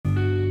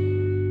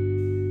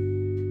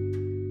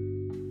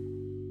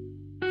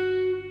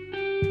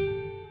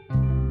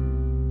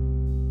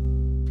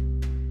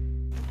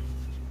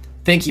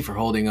Thank you for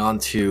holding on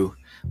to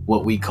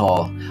what we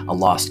call a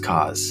lost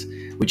cause,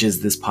 which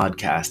is this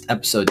podcast,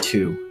 episode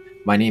 2.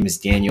 My name is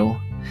Daniel,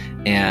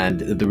 and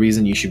the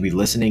reason you should be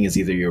listening is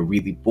either you're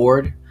really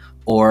bored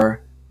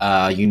or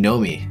you know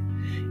me,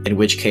 in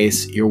which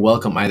case you're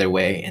welcome either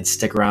way, and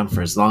stick around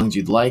for as long as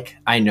you'd like.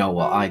 I know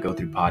while I go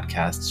through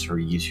podcasts or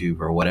YouTube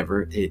or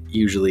whatever, it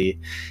usually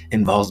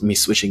involves me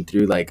switching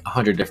through like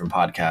 100 different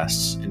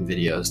podcasts and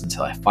videos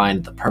until I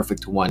find the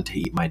perfect one to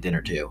eat my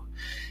dinner to.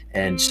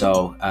 And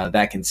so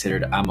that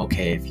considered, I'm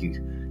okay if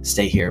you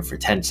stay here for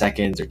 10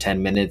 seconds or 10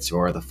 minutes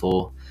or the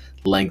full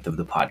length of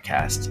the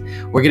podcast.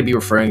 We're going to be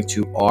referring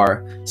to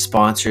our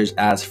sponsors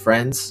as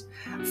friends.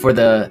 For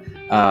the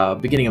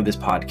beginning of this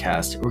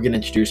podcast, we're going to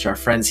introduce our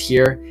friends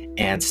here,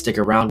 and stick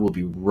around. We'll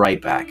be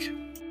right back.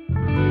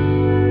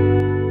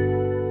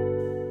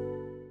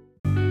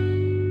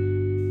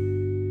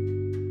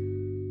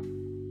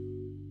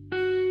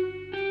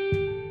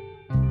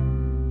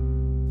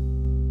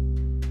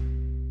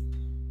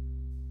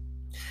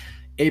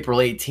 April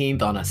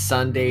 18th on a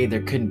Sunday,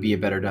 there couldn't be a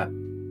better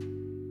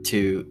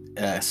to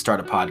start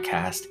a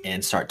podcast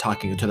and start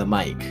talking to the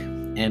mic.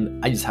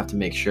 And I just have to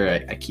make sure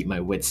I keep my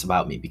wits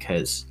about me,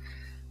 because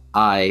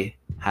I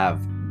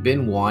have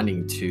been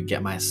wanting to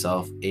get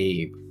myself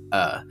a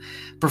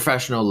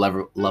professional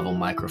level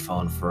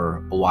microphone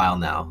for a while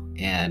now.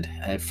 And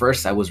at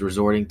first I was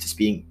resorting to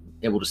being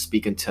able to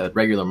speak into a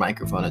regular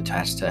microphone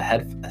attached to a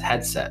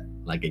headset,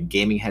 like a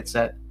gaming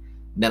headset.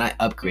 Then I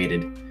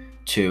upgraded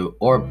to,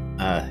 or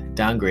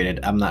downgraded,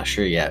 I'm not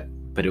sure yet,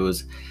 but it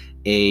was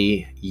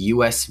a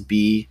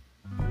USB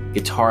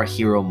Guitar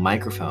Hero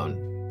microphone.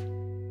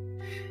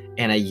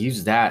 And I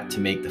used that to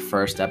make the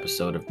first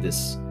episode of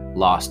this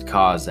lost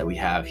cause that we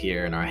have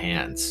here in our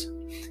hands.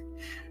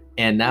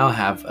 And now I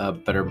have a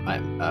better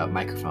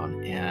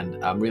microphone,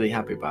 and I'm really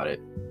happy about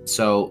it.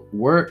 So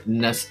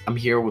I'm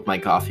here with my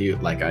coffee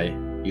like I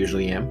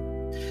usually am.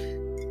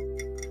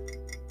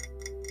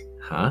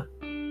 Huh?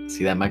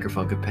 See, that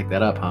microphone could pick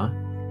that up, huh?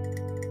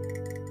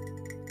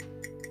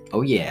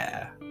 Oh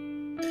yeah.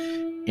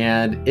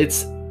 And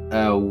it's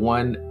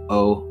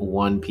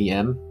 1:01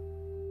 p.m.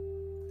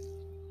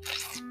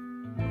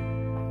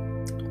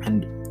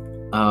 And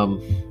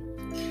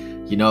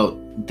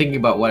thinking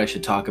about what I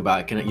should talk about,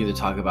 I can either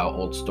talk about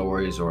old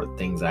stories or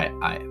things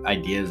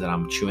ideas that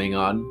I'm chewing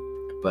on.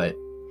 But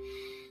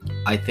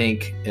I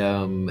think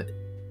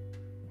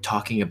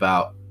talking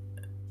about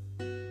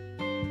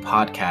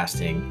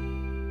podcasting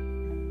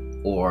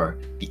or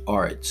the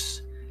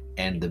arts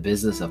and the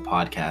business of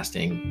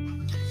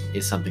podcasting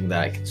is something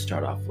that I can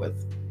start off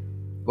with.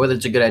 Whether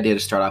it's a good idea to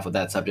start off with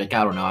that subject,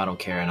 I don't know. I don't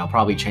care, and I'll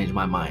probably change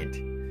my mind.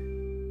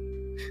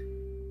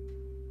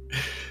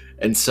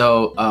 And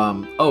so,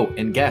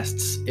 and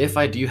guests. If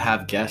I do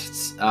have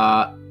guests,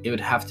 it would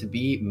have to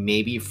be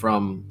maybe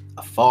from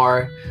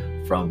afar,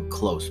 from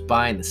close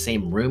by, in the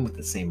same room with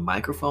the same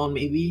microphone,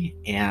 maybe.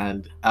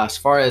 And as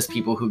far as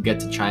people who get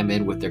to chime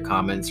in with their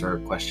comments or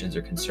questions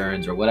or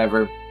concerns or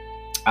whatever,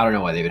 I don't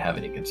know why they would have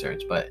any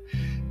concerns, but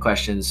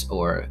questions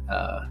or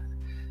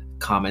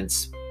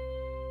comments,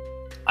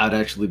 I would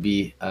actually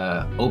be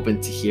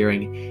open to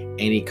hearing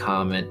any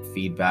comment,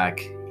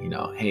 feedback.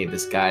 Hey,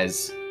 this guy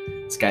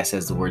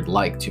says the word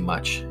like too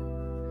much.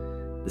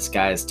 This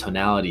guy's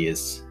tonality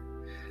is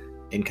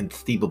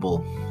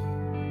inconceivable.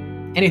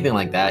 Anything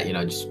like that,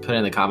 just put it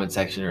in the comment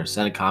section or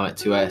send a comment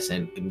to us,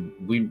 and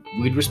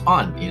we'd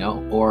respond,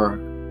 or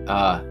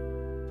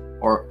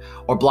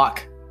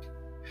block.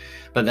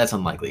 But that's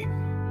unlikely.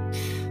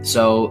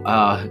 So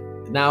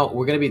now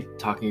we're going to be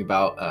talking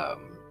about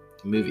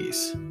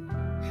movies.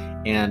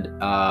 And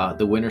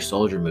the Winter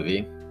Soldier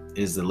movie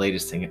is the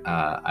latest thing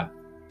I've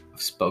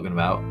spoken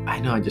about.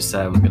 I know I just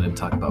said I was going to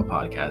talk about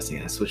podcasting,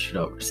 and I switched it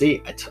over.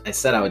 See, I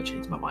said I would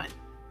change my mind.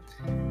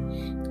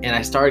 And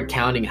I started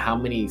counting how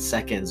many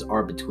seconds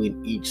are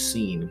between each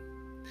scene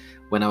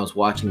when I was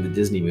watching the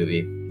Disney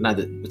movie.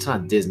 It's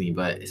not Disney,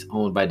 but it's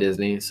owned by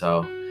Disney.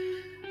 So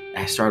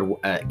I started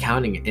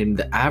counting, and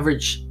the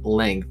average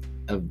length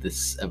of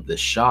the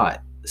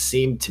shot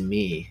seemed to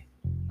me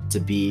to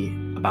be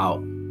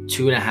about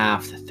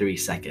 2.5 to 3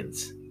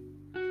 seconds.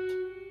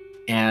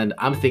 And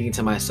I'm thinking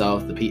to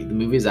myself, the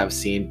movies I've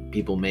seen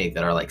people make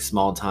that are like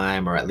small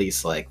time, or at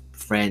least like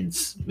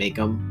friends make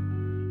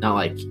them, not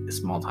like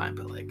small time,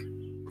 but like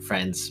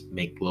friends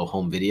make little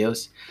home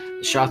videos.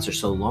 The shots are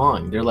so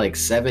long. They're like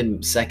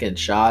 7-second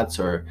shots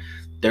or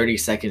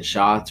 30-second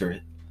shots,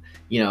 or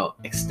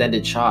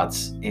extended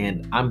shots.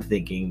 And I'm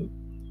thinking,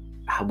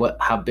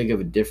 how big of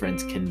a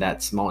difference can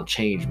that small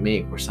change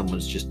make where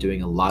someone's just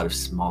doing a lot of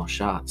small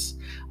shots?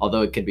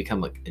 Although it could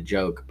become like a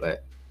joke,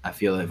 but I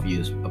feel if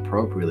used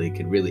appropriately, it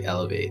could really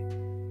elevate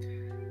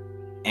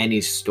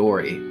any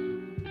story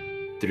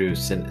through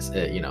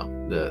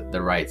the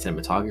right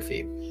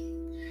cinematography.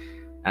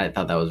 And I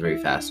thought that was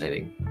very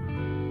fascinating.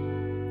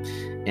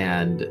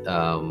 And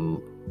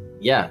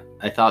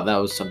I thought that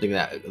was something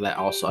that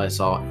also I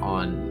saw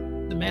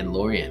on The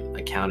Mandalorian.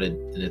 I counted,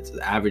 and it's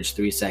average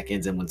 3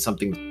 seconds, and when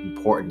something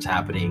important's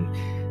happening,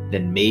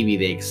 then maybe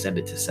they extend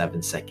it to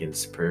 7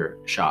 seconds per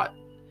shot.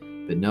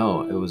 But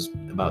no, it was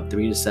about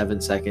 3 to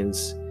 7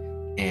 seconds.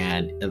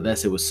 And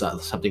unless it was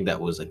something that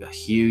was like a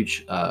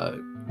huge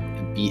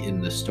beat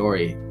in the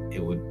story,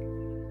 it would,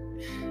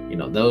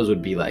 those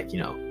would be like,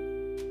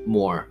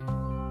 more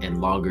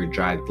and longer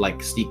drag, like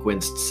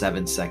sequenced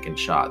 7-second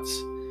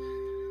shots.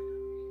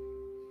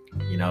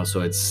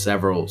 So it's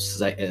several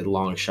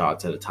long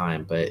shots at a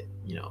time, but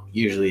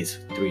usually it's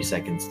 3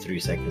 seconds, 3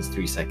 seconds,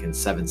 3 seconds,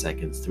 7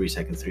 seconds, 3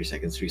 seconds, 3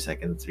 seconds, 3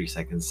 seconds, 3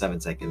 seconds,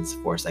 7 seconds,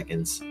 4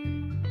 seconds.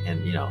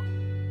 And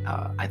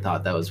I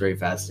thought that was very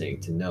fascinating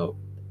to note.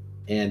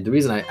 And the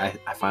reason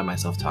I find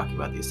myself talking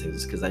about these things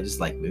is because I just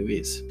like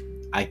movies.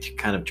 I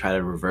kind of try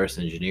to reverse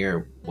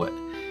engineer what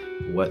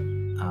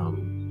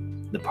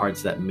the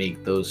parts that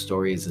make those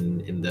stories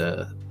in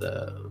the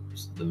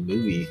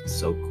movie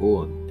so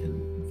cool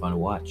and fun to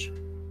watch.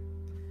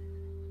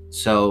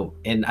 So,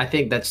 and I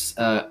think that's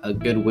a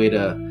good way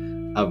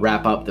to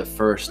wrap up the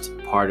first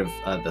part of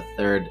the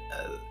third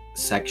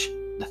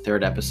section, the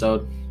third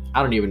episode.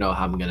 I don't even know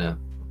how I'm gonna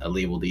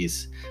label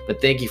these,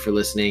 but thank you for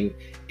listening.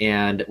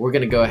 And we're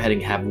gonna go ahead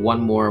and have one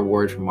more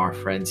word from our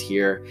friends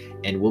here,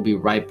 and we'll be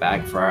right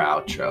back for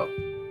our outro.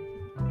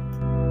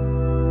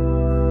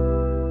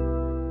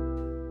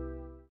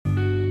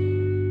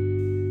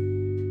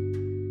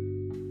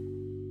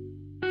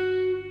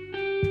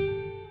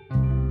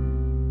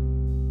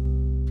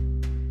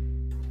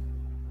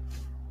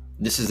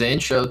 This is the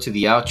intro to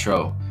the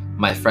outro,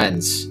 my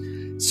friends.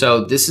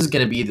 So this is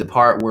going to be the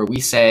part where we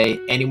say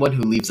anyone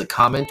who leaves a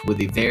comment with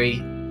a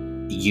very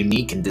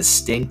unique and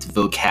distinct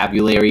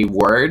vocabulary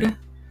word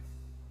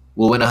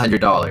will win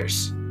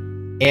 $100.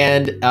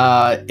 And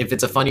if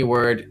it's a funny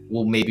word,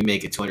 we'll maybe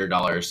make it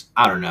 $200.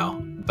 I don't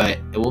know, but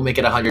we'll make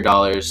it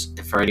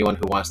 $100 for anyone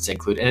who wants to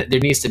include. And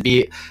there needs to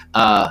be,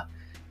 some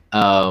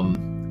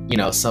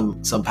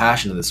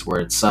passion in this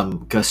word,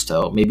 some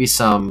gusto, maybe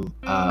some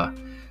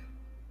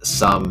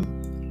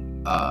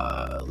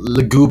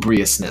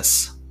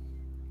lugubriousness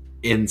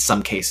in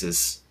some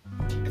cases,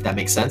 if that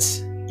makes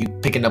sense. You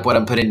picking up what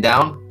I'm putting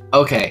down?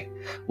 Okay,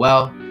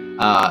 well,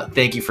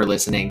 thank you for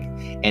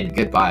listening, and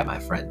goodbye, my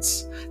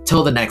friends.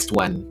 Till the next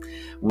one,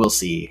 we'll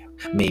see,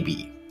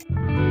 maybe.